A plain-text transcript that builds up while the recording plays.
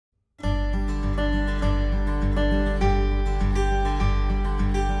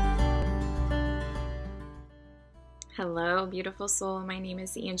Hello, beautiful soul. My name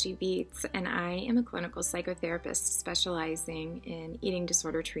is Angie Viets, and I am a clinical psychotherapist specializing in eating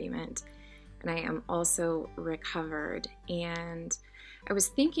disorder treatment. And I am also recovered. And I was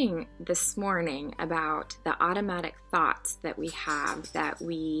thinking this morning about the automatic thoughts that we have that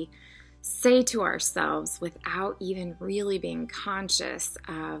we say to ourselves without even really being conscious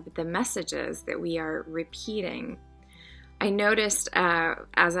of the messages that we are repeating. I noticed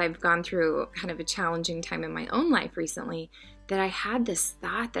as I've gone through kind of a challenging time in my own life recently that I had this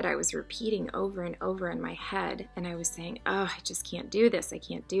thought that I was repeating over and over in my head. And I was saying, oh, I just can't do this. I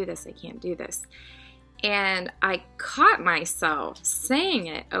can't do this. I can't do this. And I caught myself saying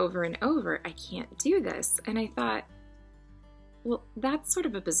it over and over, I can't do this. And I thought, well, that's sort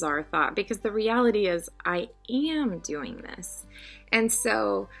of a bizarre thought because the reality is I am doing this. And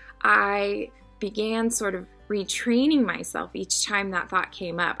so I began sort of retraining myself each time that thought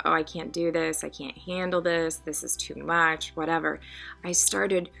came up. Oh, I can't do this. I can't handle this. This is too much, whatever. I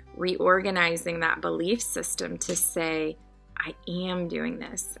started reorganizing that belief system to say, I am doing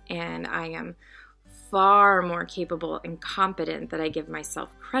this and I am far more capable and competent than I give myself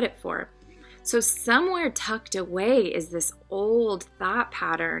credit for. So somewhere tucked away is this old thought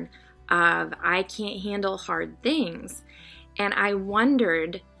pattern of I can't handle hard things. And I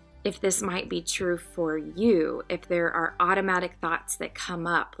wondered if this might be true for you, if there are automatic thoughts that come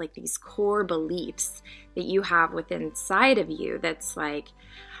up, like these core beliefs that you have within inside of you that's like,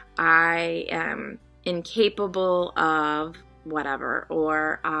 I am incapable of whatever,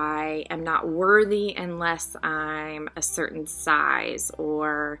 or I am not worthy unless I'm a certain size,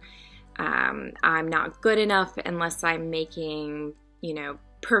 or I'm not good enough unless I'm making,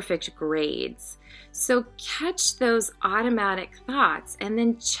 perfect grades. So catch those automatic thoughts and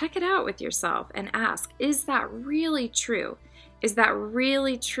then check it out with yourself and ask, is that really true? Is that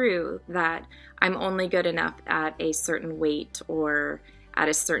really true that I'm only good enough at a certain weight or at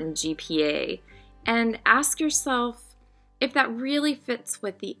a certain GPA? And ask yourself if that really fits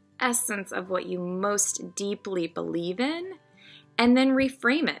with the essence of what you most deeply believe in, and then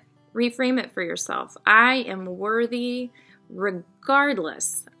reframe it. Reframe it for yourself. I am worthy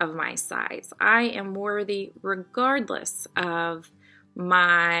regardless of my size. I am worthy regardless of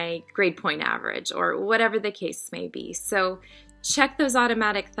my grade point average or whatever the case may be. So check those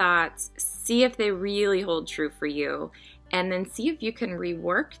automatic thoughts, see if they really hold true for you, and then see if you can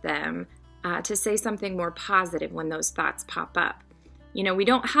rework them to say something more positive when those thoughts pop up. We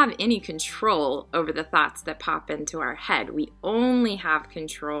don't have any control over the thoughts that pop into our head. We only have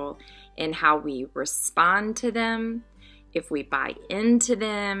control in how we respond to them, if we buy into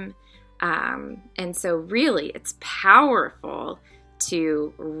them. And so really it's powerful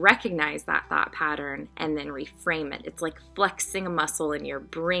to recognize that thought pattern and then reframe it. It's like flexing a muscle in your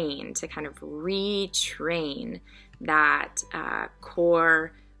brain to kind of retrain that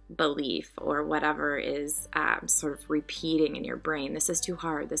core belief or whatever is sort of repeating in your brain. This is too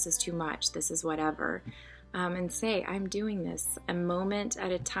hard. This is too much. This is whatever. And say, I'm doing this a moment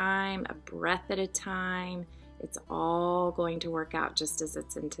at a time, a breath at a time. It's all going to work out just as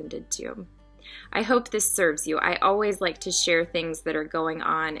it's intended to. I hope this serves you. I always like to share things that are going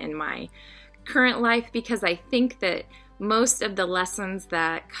on in my current life because I think that most of the lessons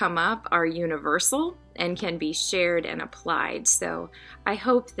that come up are universal and can be shared and applied. So I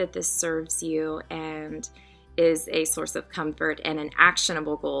hope that this serves you and is a source of comfort and an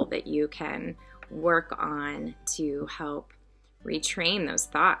actionable goal that you can work on to help retrain those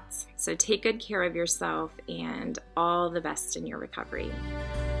thoughts. So take good care of yourself and all the best in your recovery.